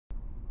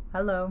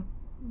Hello,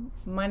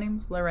 my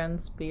name's Loren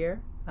Spear.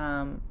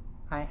 I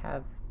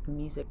have a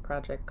music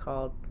project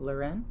called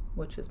Loren,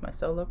 which is my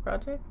solo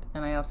project,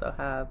 and I also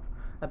have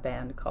a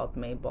band called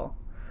MAYBEL.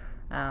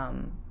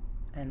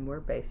 And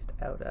we're based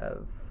out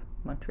of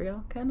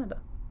Montreal, Canada.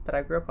 But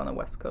I grew up on the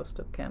west coast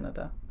of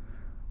Canada.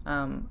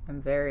 I'm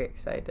very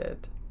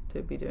excited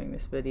to be doing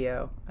this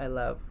video. I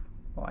love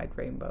Wide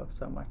Rainbow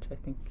so much. I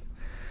think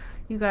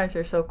you guys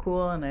are so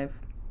cool, and I've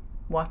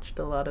watched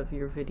a lot of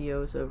your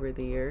videos over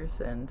the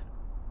years, and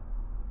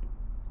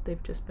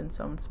they've just been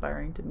so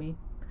inspiring to me.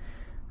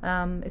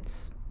 I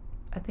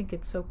think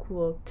it's so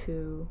cool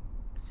to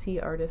see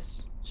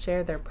artists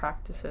share their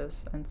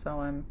practices, and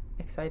so I'm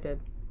excited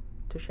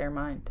to share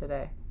mine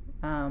today.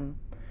 I'm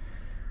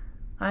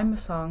a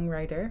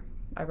songwriter.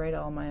 I write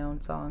all my own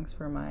songs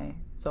for my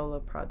solo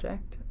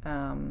project,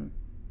 and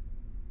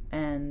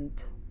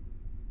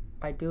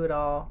I do it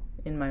all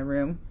in my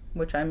room,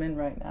 which I'm in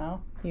right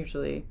now,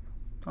 usually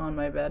on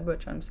my bed,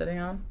 which I'm sitting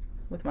on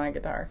with my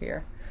guitar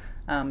here.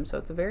 So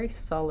it's a very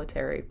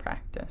solitary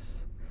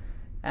practice.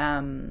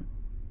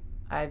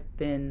 I've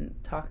been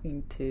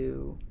talking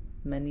to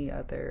many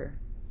other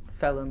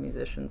fellow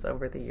musicians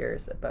over the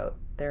years about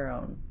their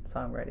own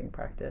songwriting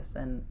practice,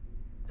 and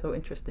so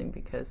interesting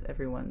because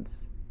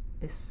everyone's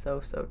is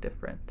so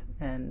different,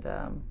 and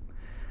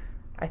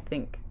I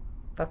think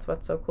that's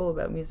what's so cool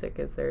about music,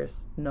 is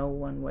there's no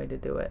one way to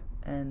do it,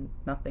 and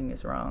nothing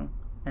is wrong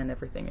and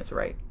everything is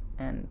right,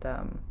 and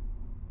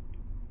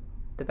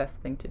the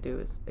best thing to do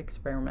is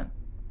experiment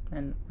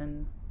and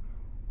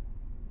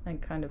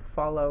kind of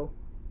follow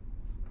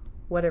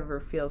whatever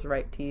feels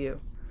right to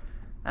you.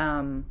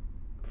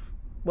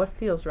 What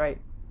feels right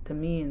to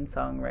me in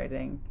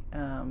songwriting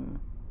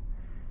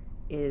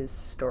is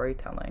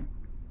storytelling.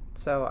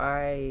 So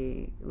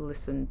I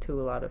listened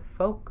to a lot of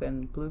folk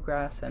and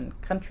bluegrass and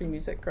country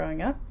music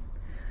growing up,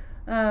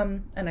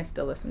 and I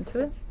still listen to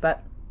it,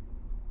 but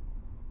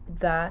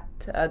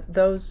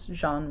those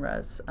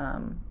genres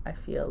I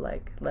feel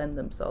like lend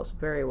themselves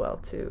very well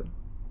to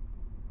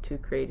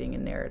creating a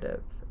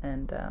narrative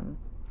and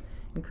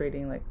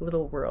creating like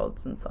little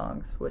worlds and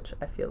songs, which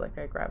I feel like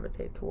I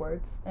gravitate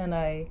towards, and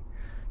I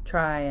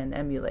try and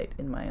emulate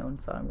in my own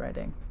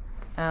songwriting.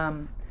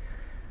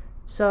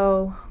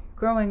 So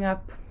growing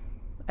up,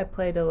 I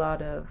played a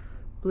lot of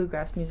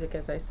bluegrass music,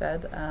 as I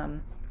said,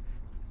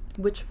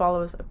 which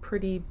follows a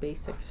pretty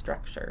basic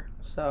structure.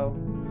 So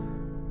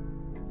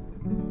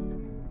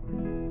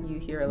you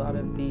hear a lot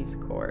of these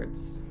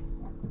chords.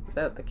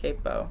 Without the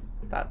capo,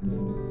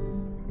 that's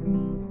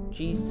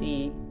G,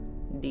 C,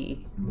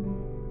 D.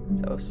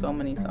 So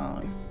many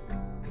songs.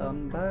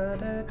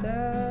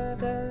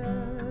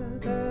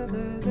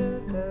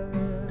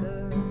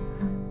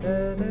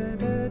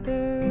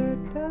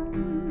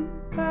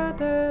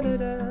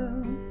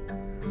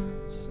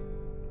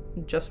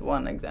 Just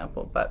one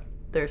example, but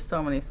there's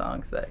so many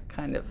songs that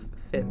kind of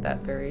fit that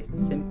very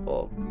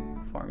simple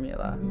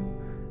formula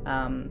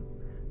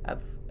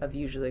of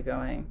usually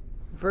going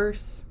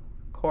verse,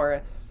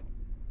 chorus,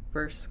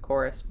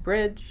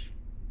 bridge,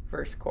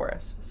 verse,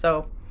 chorus.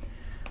 So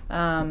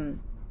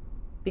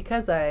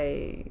because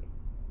I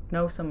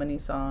know so many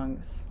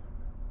songs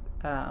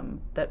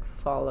that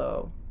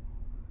follow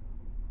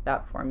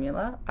that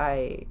formula,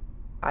 I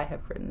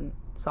have written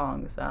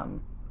songs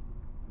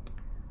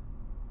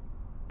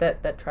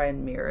that try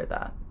and mirror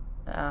that.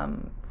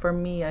 For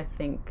me, I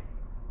think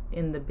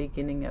in the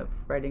beginning of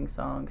writing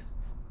songs,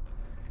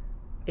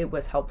 it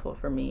was helpful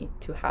for me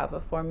to have a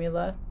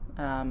formula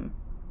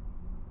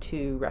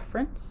to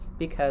reference,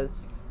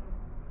 because,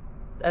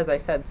 as I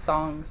said,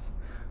 songs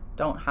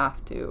don't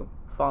have to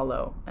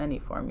follow any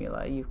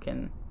formula. You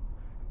can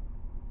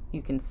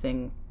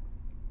sing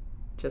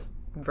just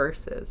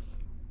verses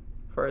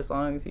for as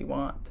long as you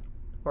want,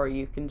 or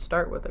you can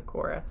start with a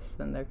chorus,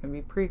 and there can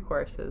be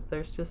pre-choruses.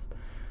 There's just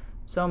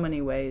so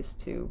many ways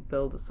to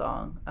build a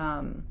song,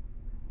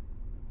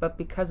 but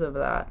because of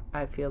that,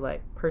 I feel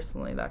like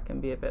personally that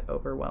can be a bit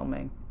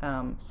overwhelming.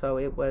 So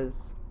it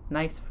was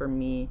nice for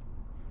me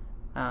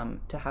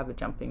to have a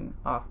jumping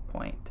off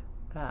point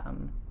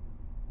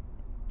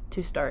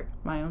to start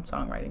my own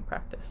songwriting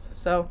practice.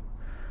 So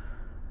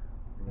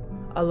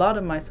a lot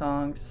of my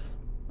songs,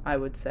 I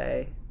would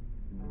say,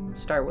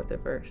 start with a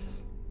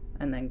verse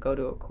and then go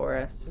to a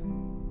chorus,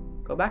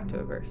 go back to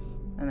a verse,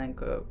 and then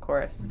go to a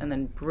chorus, and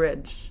then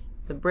bridge.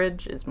 The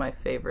bridge is my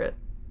favorite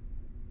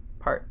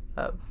part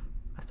of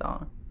a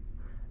song,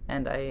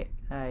 and I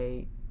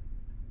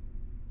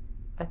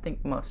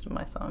think most of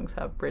my songs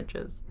have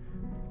bridges.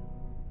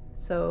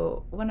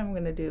 So what I'm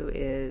going to do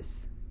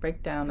is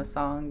break down a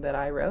song that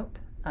I wrote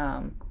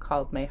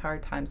called May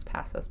Hard Times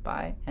Pass Us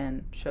By,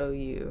 and show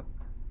you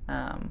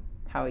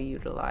how I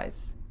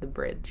utilize the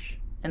bridge,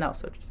 and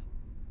also just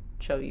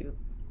show you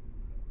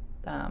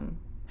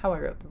how I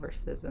wrote the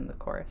verses and the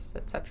chorus,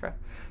 etc.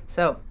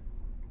 So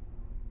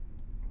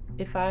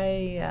if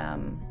I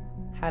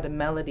had a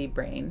melody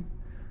brain,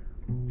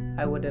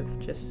 I would have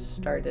just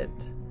started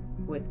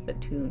with the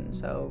tune.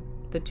 So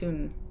the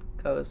tune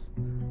goes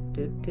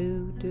do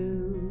do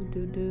do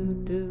do do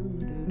do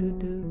do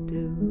do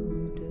do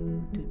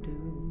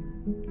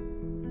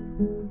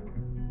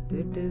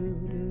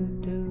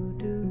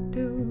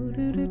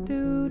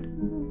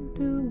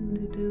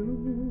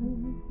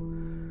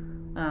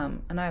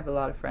have a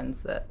lot of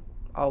friends that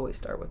always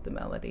start with the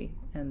melody,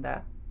 and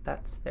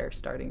that's their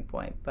starting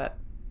point. But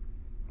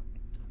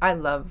I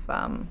love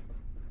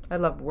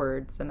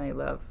words, and I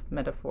love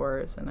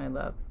metaphors, and I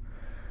love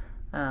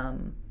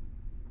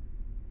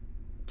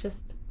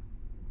just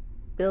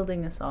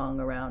building a song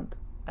around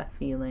a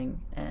feeling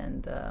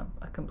and a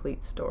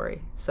complete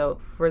story. So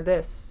for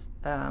this,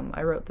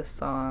 I wrote the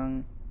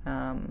song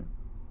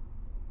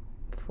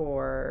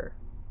for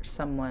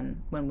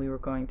someone when we were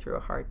going through a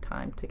hard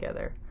time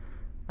together.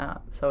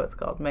 So it's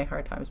called May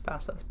Hard Times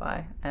Pass Us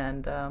By,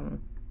 and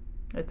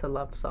it's a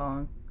love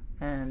song.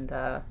 And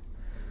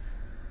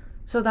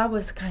so that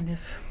was kind of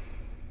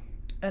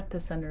at the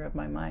center of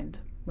my mind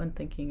when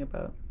thinking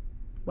about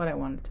what I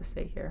wanted to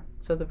say here.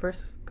 So the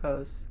verse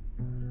goes,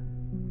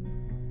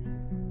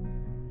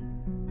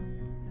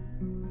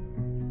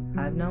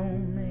 I've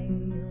known a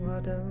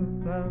lot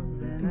of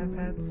love, and I've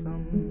had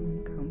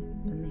some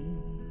company,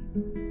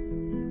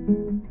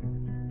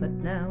 but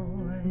now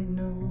I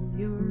know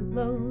your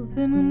love,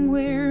 and I'm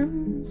where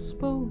I'm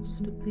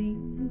supposed to be.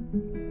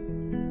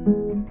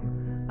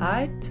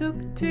 I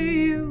took to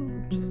you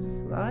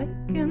just like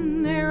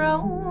an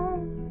arrow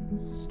on the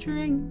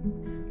string.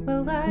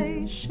 Well,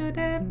 I should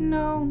have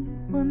known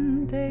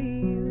one day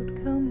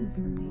you'd come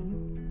for me.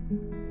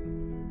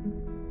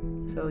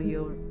 So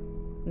you'll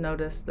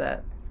notice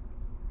that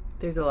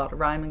there's a lot of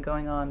rhyming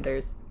going on.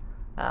 There's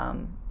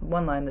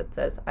one line that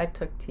says, I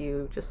took to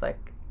you just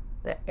like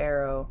the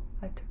arrow.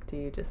 I took to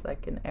you just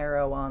like an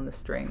arrow on the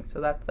string.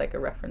 So that's like a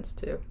reference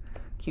to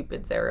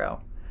Cupid's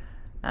arrow.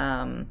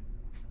 And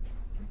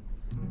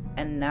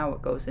now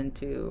it goes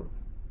into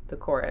the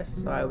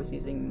chorus. So I was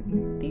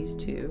using these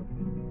two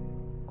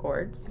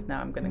chords.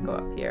 Now I'm going to go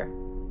up here.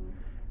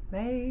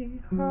 May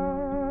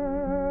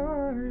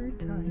hard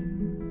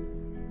times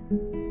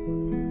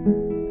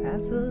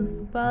pass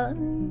us by.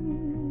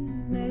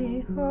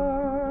 May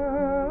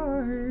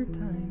hard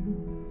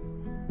times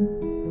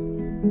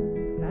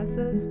pass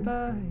us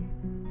by.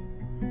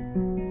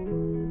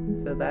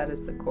 So that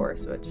is the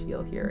chorus, which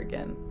you'll hear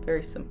again.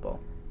 Very simple.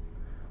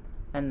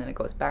 And then it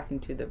goes back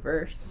into the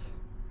verse.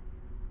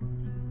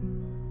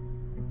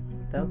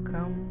 There'll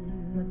come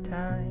a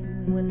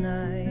time when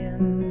I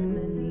am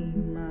many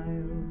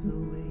miles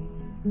away,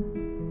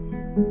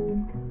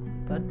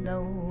 but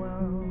no,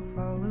 I'll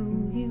follow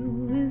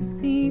you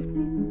as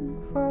evening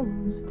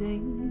follows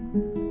day.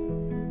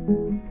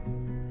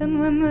 And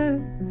when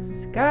the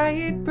sky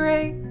it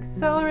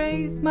breaks, I'll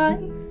raise my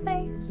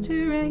face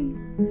to rain,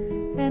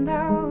 and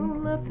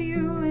I'll love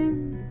you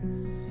in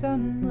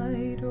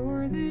sunlight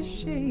or the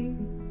shade.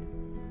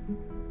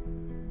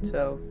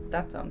 So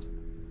that sounds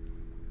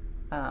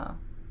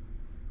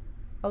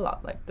a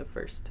lot like the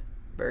first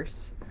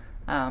verse,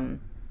 but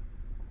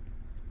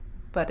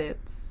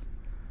it's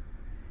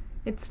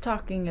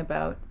talking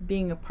about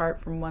being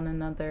apart from one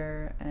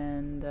another,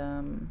 and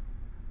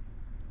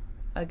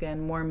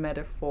again, more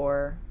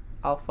metaphor.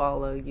 I'll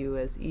follow you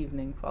as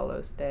evening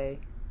follows day.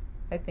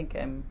 I think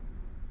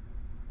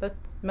that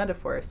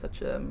metaphor is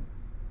such a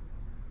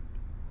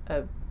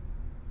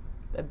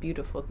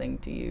beautiful thing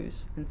to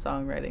use in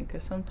songwriting,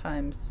 because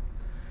sometimes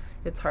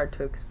it's hard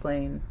to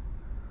explain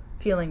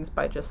feelings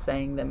by just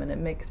saying them, and it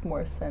makes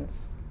more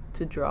sense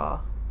to draw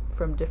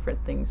from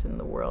different things in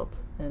the world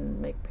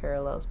and make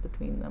parallels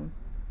between them.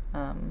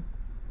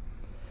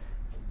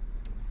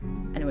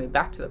 Anyway,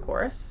 back to the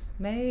chorus.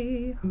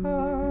 May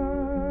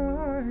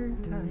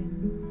hard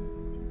times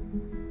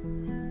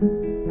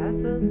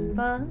pass us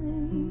by.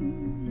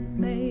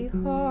 May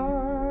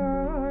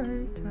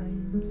hard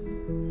times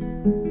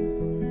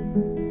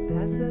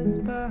pass us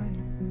by.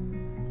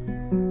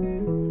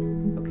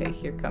 Okay,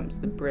 here comes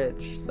the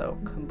bridge. So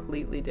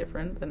completely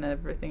different than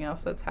everything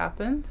else that's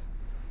happened.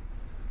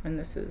 And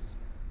this is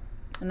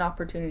an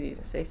opportunity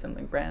to say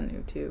something brand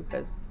new too,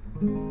 because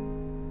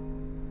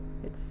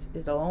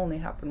it'll only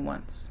happen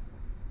once.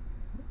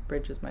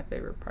 Bridge is my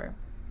favorite part.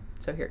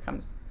 So here it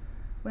comes.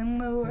 When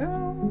the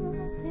world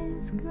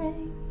is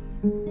gray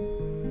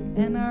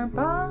and our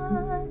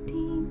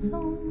bodies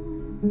old,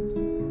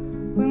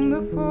 when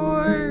the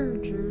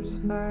forger's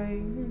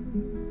fire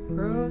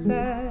grows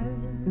ash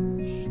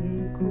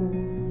and cold,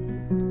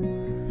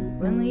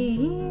 when the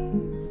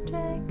years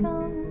drag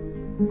on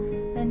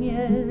and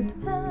yet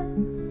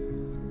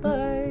pass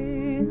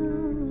by,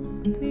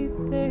 I'll be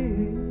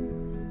there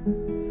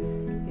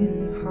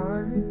in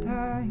hard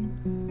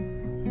times.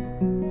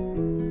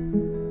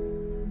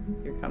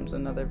 Here comes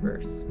another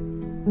verse.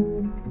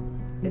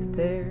 If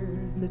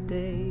there's a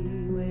day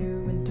where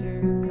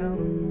winter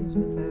comes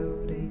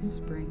without a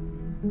spring,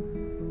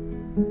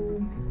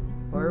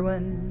 or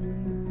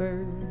when the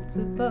birds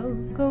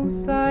above go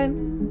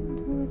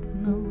silent with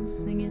no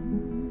singing,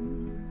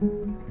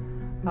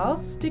 I'll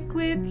stick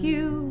with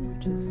you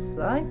just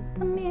like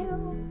the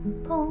mew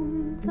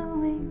upon the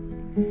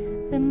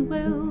wing, and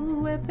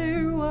we'll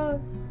weather what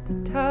the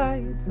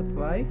tides of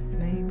life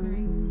may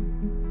bring.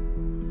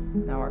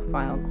 Now our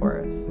final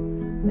chorus.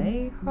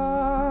 May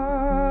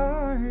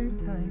hard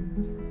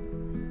times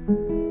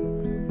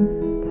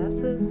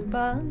pass us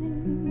by.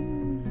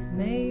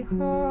 May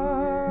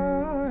hard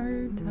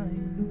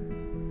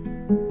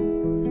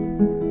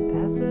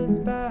passes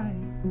by.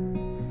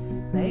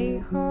 May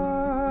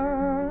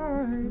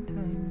hard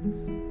times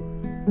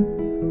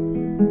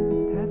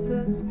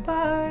passes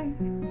by.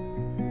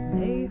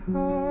 May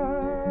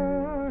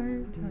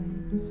hard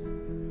times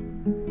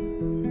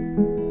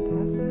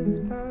passes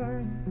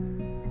by.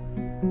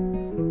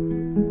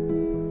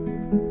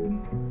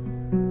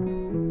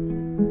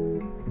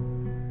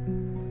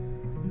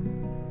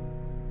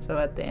 So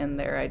at the end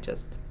there, I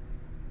just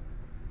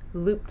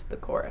looped the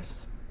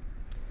chorus.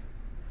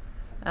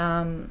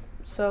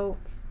 So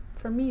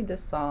for me,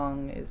 this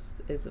song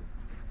is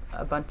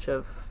a bunch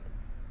of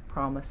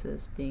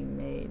promises being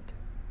made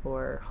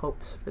or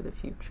hopes for the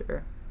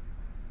future.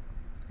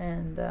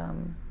 And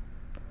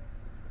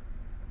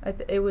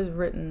it was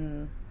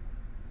written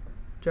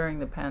during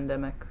the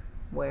pandemic,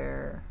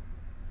 where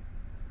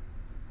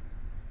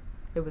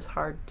it was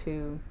hard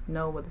to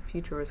know what the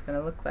future was going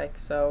to look like.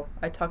 So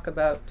I talk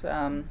about,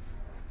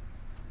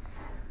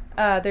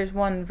 there's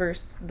one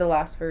verse, the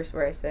last verse,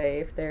 where I say,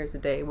 if there's a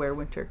day where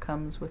winter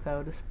comes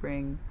without a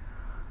spring,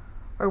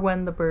 or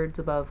when the birds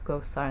above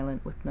go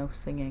silent with no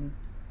singing,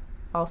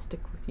 I'll stick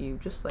with you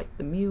just like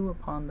the mew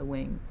upon the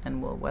wing,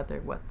 and will weather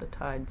what the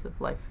tides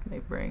of life may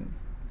bring.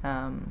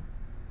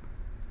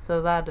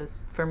 So that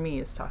is, for me,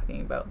 is talking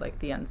about like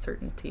the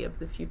uncertainty of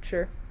the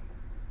future,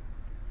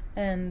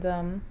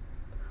 and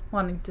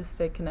wanting to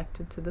stay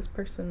connected to this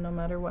person no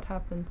matter what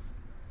happens.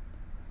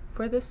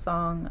 For this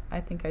song,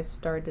 I think I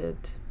started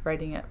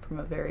writing it from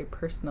a very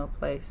personal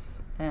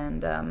place,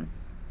 and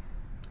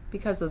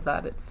because of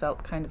that, it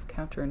felt kind of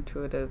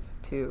counterintuitive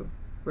to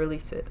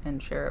release it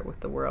and share it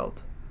with the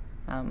world,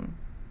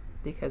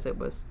 because it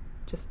was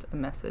just a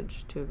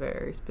message to a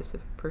very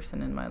specific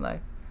person in my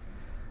life.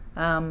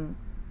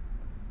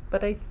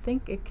 But I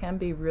think it can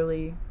be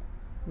really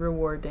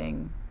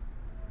rewarding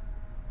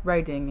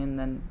writing and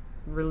then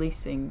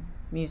releasing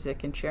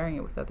music and sharing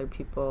it with other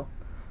people,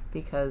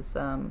 because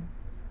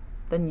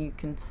then you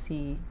can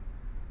see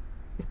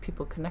if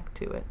people connect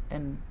to it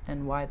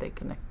and why they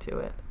connect to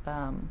it.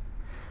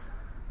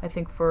 I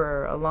think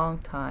for a long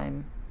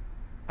time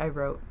I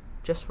wrote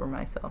just for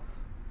myself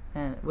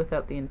and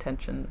without the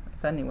intention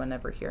of anyone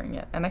ever hearing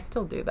it, and I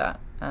still do that.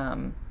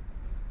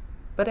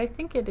 But I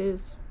think it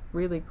is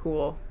really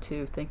cool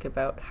to think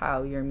about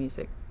how your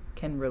music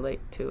can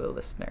relate to a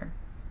listener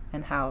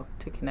and how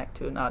to connect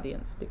to an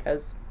audience,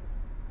 because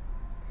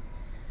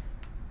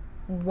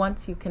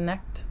once you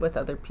connect with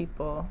other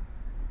people,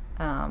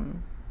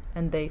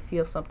 and they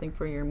feel something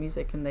for your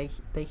music, and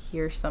they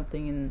hear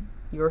something in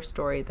your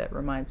story that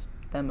reminds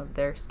them of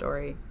their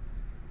story,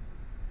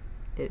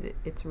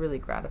 it's really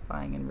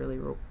gratifying and really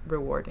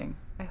rewarding.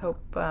 I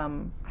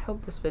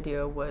hope this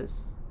video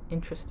was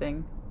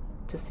interesting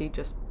to see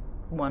just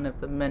one of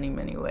the many,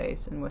 many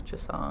ways in which a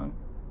song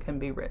can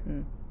be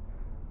written.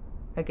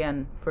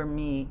 Again, for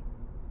me,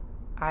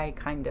 I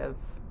kind of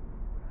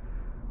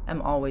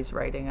am always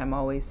writing. I'm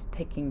always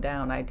taking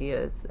down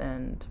ideas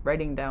and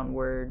writing down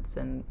words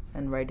and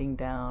writing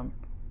down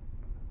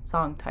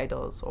song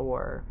titles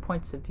or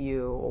points of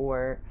view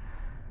or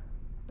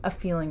a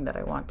feeling that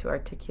I want to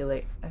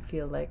articulate. I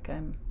feel like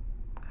I'm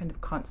kind of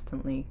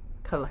constantly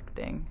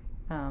collecting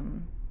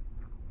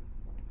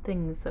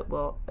things that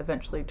will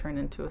eventually turn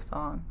into a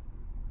song.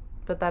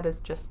 But that is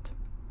just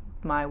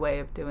my way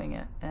of doing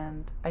it,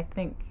 and I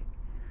think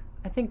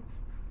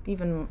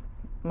even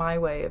my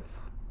way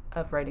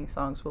of writing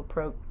songs will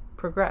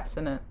progress,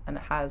 and it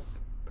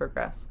has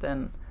progressed.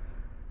 And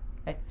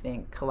I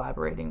think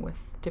collaborating with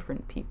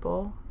different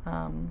people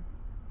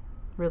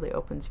really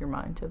opens your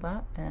mind to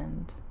that,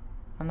 and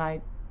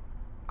I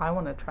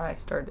want to try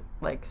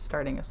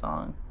starting a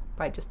song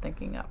by just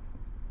thinking up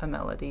a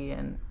melody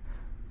and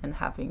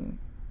having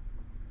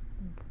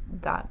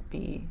that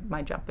be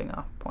my jumping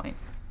off point.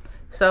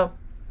 So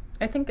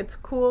I think it's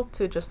cool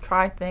to just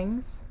try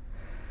things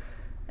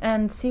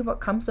and see what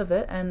comes of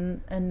it,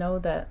 and know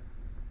that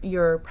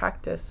your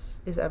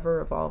practice is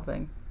ever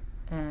evolving,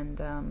 and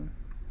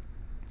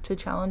to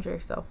challenge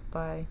yourself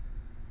by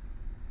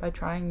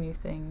trying new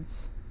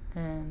things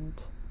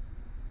and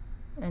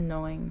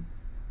knowing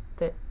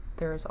that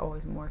there is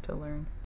always more to learn.